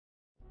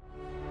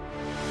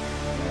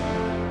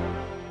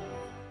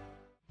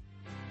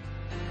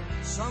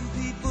Some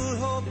people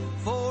hope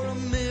for a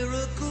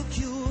miracle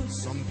cure.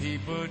 Some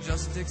people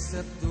just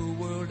accept the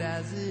world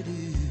as it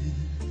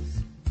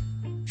is.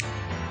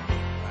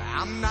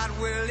 I'm not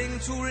willing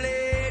to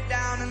lay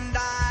down and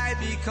die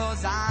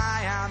because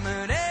I am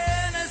an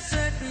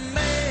innocent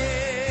man.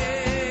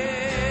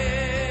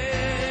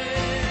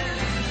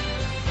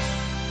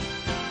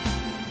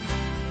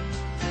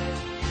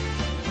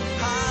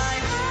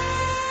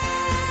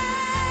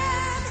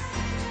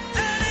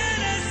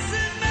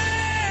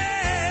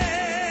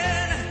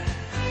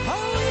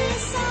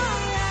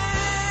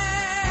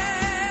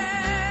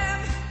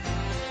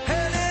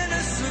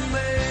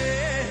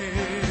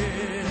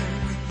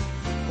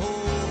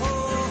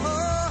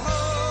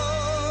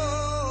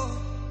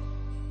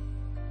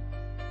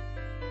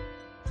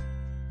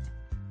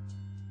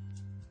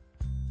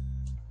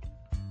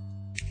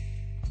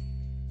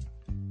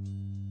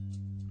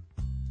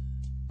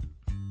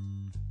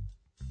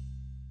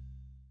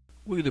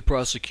 We, the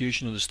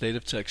prosecution of the state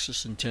of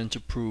Texas, intend to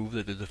prove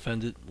that the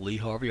defendant, Lee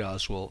Harvey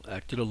Oswald,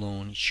 acted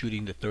alone in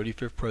shooting the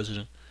 35th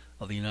President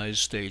of the United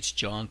States,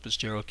 John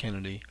Fitzgerald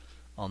Kennedy,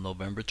 on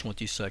November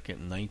 22,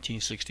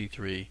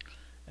 1963,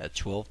 at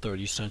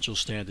 12:30 Central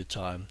Standard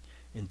Time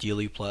in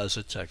Dealey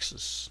Plaza,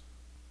 Texas.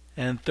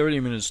 And 30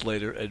 minutes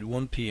later, at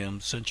 1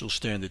 p.m. Central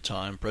Standard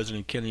Time,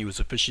 President Kennedy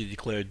was officially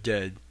declared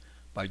dead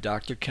by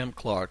Dr. Kemp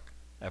Clark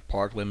at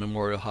Parkland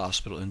Memorial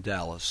Hospital in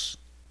Dallas.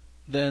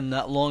 Then,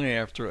 not long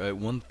after, at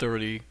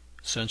 1:30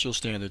 Central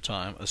Standard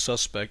Time, a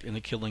suspect in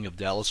the killing of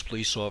Dallas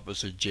police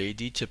officer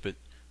J.D. Tippit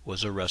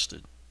was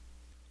arrested.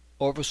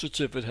 Officer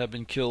Tippit had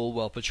been killed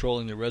while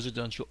patrolling the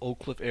residential Oak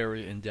Cliff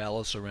area in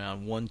Dallas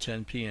around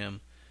 1:10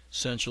 p.m.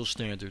 Central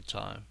Standard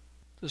Time.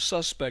 The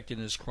suspect in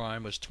this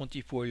crime was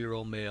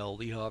 24-year-old male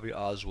Lee Harvey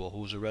Oswald, who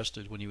was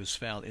arrested when he was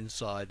found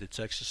inside the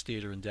Texas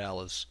Theater in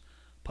Dallas,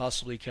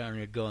 possibly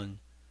carrying a gun,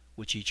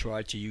 which he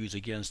tried to use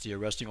against the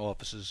arresting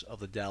officers of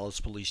the Dallas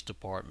Police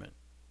Department.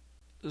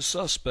 The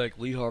suspect,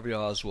 Lee Harvey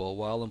Oswald,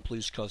 while in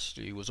police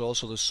custody, was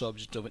also the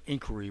subject of an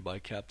inquiry by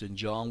Captain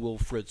John Will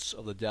Fritz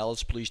of the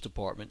Dallas Police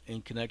Department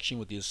in connection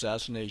with the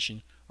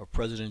assassination of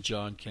President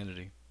John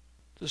Kennedy.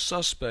 The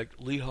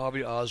suspect, Lee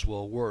Harvey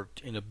Oswald, worked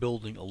in a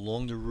building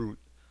along the route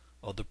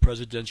of the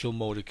presidential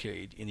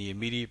motorcade in the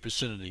immediate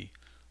vicinity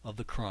of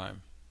the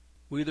crime.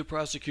 We, the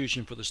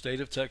prosecution for the state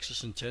of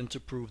Texas, intend to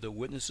prove that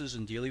witnesses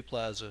in Dealey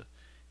Plaza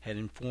had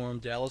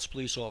informed Dallas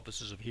police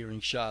officers of hearing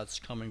shots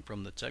coming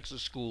from the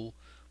Texas School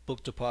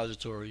Book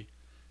Depository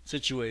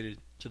situated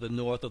to the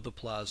north of the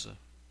plaza.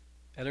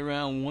 At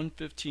around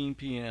 1:15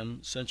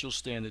 p.m. Central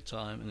Standard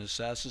Time, an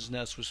assassin's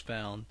nest was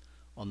found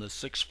on the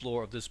 6th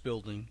floor of this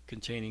building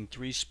containing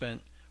 3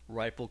 spent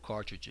rifle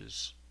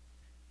cartridges.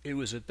 It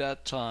was at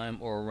that time,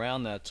 or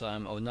around that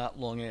time, or not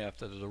long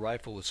after, that the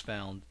rifle was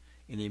found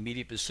in the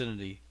immediate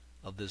vicinity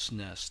of this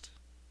nest.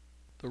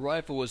 The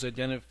rifle was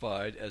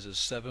identified as a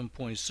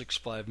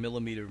 7.65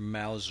 millimeter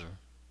Mauser.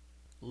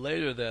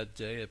 Later that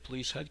day, at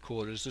police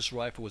headquarters, this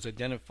rifle was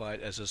identified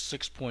as a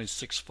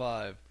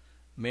 6.65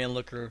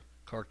 Mannlicher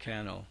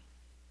Carcano.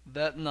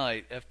 That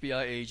night,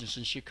 FBI agents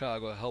in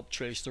Chicago helped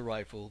trace the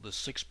rifle, the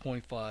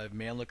 6.5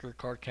 Mannlicher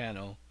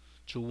Carcano,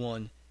 to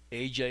one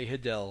A.J.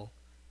 Hiddell,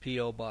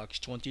 P.O. Box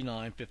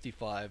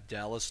 2955,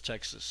 Dallas,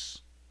 Texas.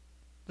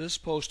 This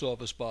post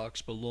office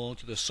box belonged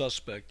to the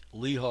suspect,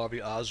 Lee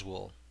Harvey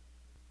Oswald.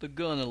 The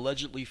gun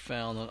allegedly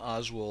found on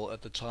Oswald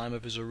at the time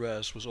of his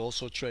arrest was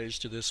also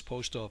traced to this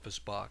post office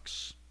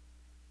box.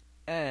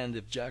 And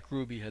if Jack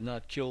Ruby had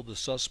not killed the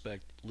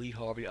suspect, Lee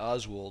Harvey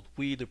Oswald,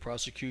 we, the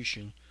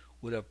prosecution,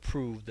 would have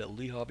proved that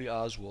Lee Harvey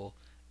Oswald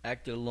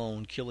acted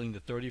alone, killing the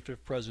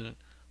 35th President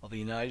of the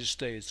United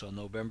States on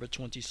November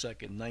 22,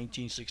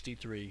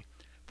 1963,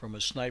 from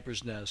a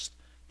sniper's nest,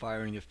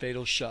 firing the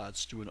fatal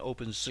shots through an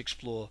open 6th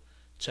floor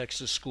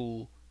Texas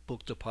School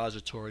Book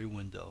Depository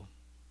window.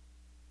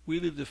 We,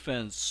 the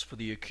defense for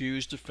the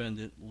accused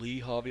defendant, Lee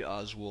Harvey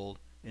Oswald,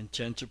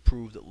 intend to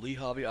prove that Lee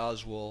Harvey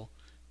Oswald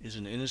is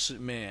an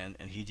innocent man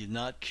and he did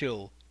not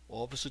kill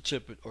Officer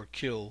Tippit or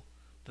kill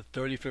the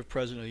 35th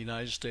President of the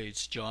United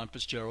States, John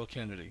Fitzgerald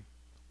Kennedy.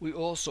 We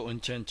also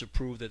intend to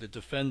prove that the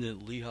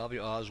defendant, Lee Harvey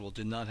Oswald,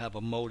 did not have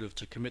a motive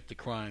to commit the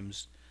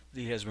crimes that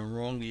he has been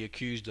wrongly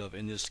accused of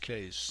in this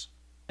case.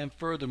 And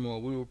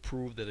furthermore, we will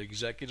prove that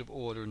Executive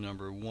Order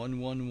number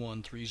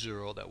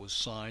 11130 that was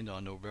signed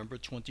on November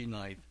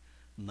 29,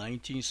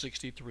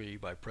 1963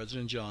 by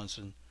President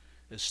Johnson,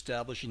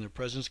 establishing the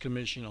President's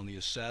Commission on the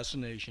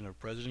Assassination of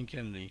President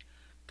Kennedy,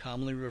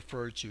 commonly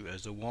referred to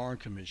as the Warren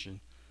Commission,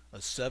 a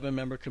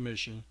 7-member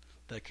commission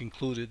that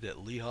concluded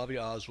that Lee Harvey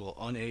Oswald,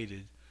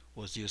 unaided,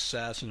 was the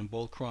assassin in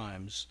both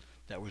crimes,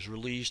 that was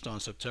released on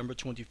September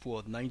 24,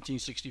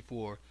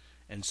 1964,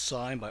 and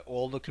signed by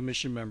all the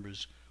commission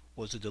members,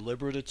 was a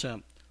deliberate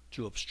attempt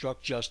to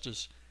obstruct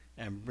justice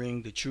and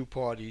bring the true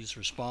parties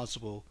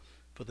responsible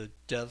for the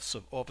deaths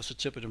of Officer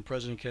Tippit and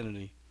President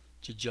Kennedy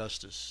to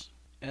justice.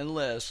 And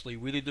lastly,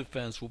 we, the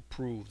defense, will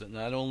prove that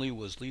not only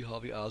was Lee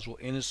Harvey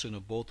Oswald innocent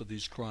of both of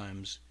these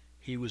crimes,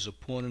 he was a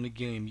pawn in a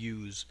game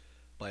used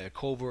by a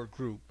covert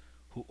group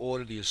who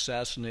ordered the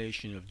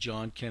assassination of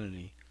John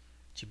Kennedy,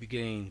 to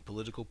gain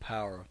political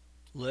power.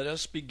 Let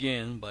us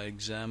begin by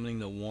examining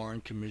the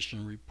Warren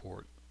Commission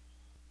report.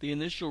 The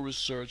initial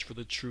research for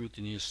the truth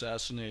in the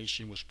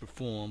assassination was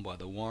performed by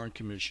the Warren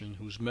Commission,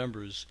 whose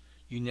members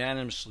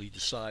unanimously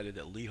decided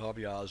that Lee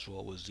Harvey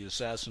Oswald was the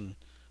assassin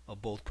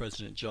of both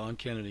President John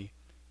Kennedy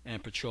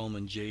and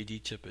Patrolman J.D.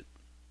 Tippit.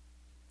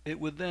 It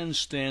would then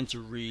stand to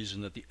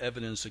reason that the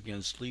evidence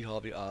against Lee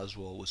Harvey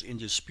Oswald was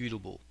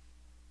indisputable.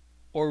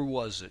 Or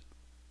was it?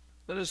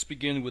 Let us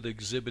begin with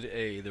Exhibit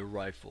A, the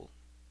rifle.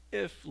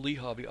 If Lee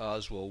Harvey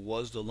Oswald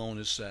was the lone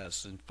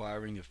assassin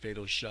firing the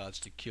fatal shots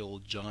to kill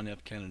John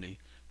F. Kennedy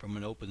from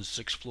an open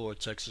sixth-floor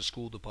Texas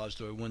school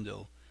depository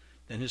window,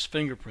 then his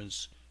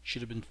fingerprints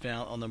should have been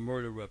found on the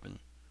murder weapon.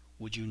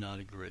 Would you not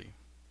agree?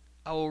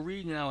 I will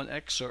read now an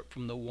excerpt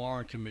from the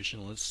Warren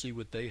Commission. Let's see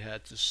what they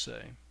had to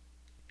say.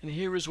 And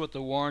here is what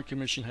the Warren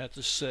Commission had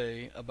to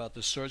say about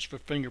the search for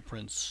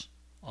fingerprints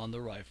on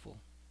the rifle.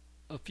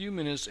 A few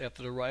minutes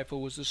after the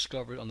rifle was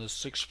discovered on the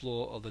sixth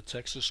floor of the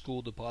Texas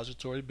School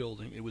Depository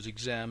building, it was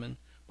examined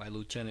by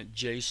Lieutenant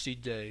J.C.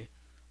 Day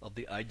of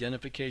the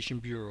Identification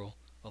Bureau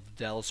of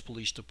the Dallas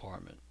Police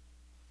Department.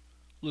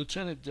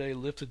 Lieutenant Day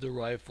lifted the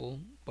rifle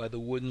by the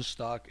wooden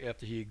stock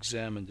after he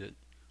examined it,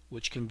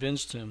 which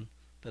convinced him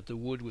that the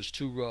wood was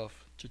too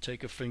rough to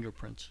take a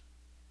fingerprint.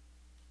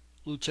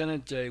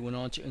 Lieutenant Day went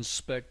on to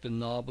inspect the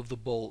knob of the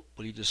bolt,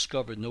 but he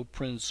discovered no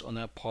prints on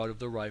that part of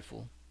the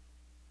rifle.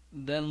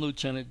 Then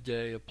Lieutenant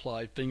Day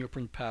applied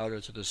fingerprint powder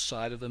to the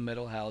side of the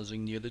metal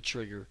housing near the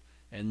trigger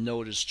and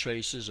noticed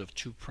traces of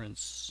two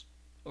prints.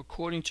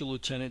 According to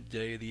Lieutenant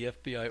Day, the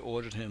FBI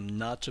ordered him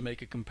not to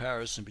make a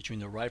comparison between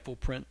the rifle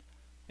print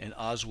and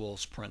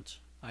Oswald's print.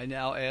 I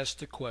now ask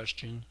the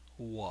question,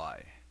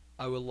 why?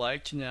 I would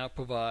like to now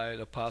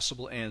provide a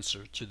possible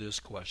answer to this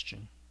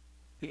question.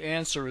 The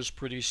answer is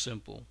pretty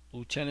simple.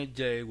 Lieutenant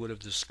Day would have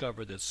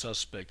discovered that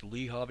suspect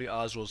Lee Harvey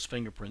Oswald's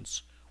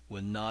fingerprints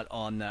were not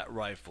on that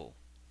rifle,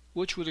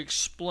 which would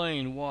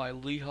explain why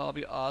Lee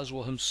Harvey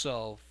Oswald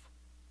himself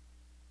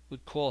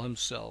would call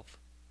himself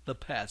the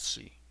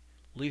Patsy.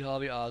 Lee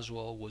Harvey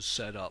Oswald was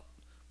set up,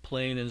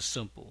 plain and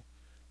simple.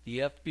 The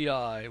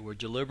FBI were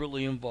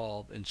deliberately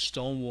involved in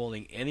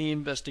stonewalling any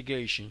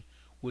investigation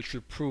which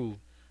would prove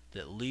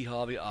that Lee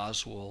Harvey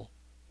Oswald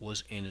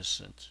was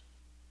innocent.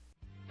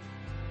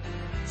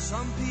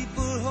 Some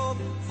people hope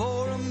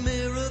for a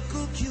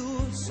miracle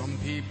cure. Some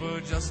people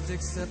just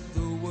accept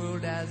the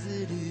world as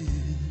it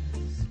is.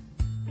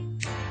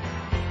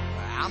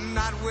 I'm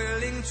not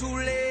willing to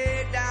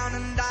lay down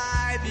and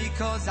die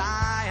because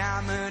I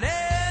am an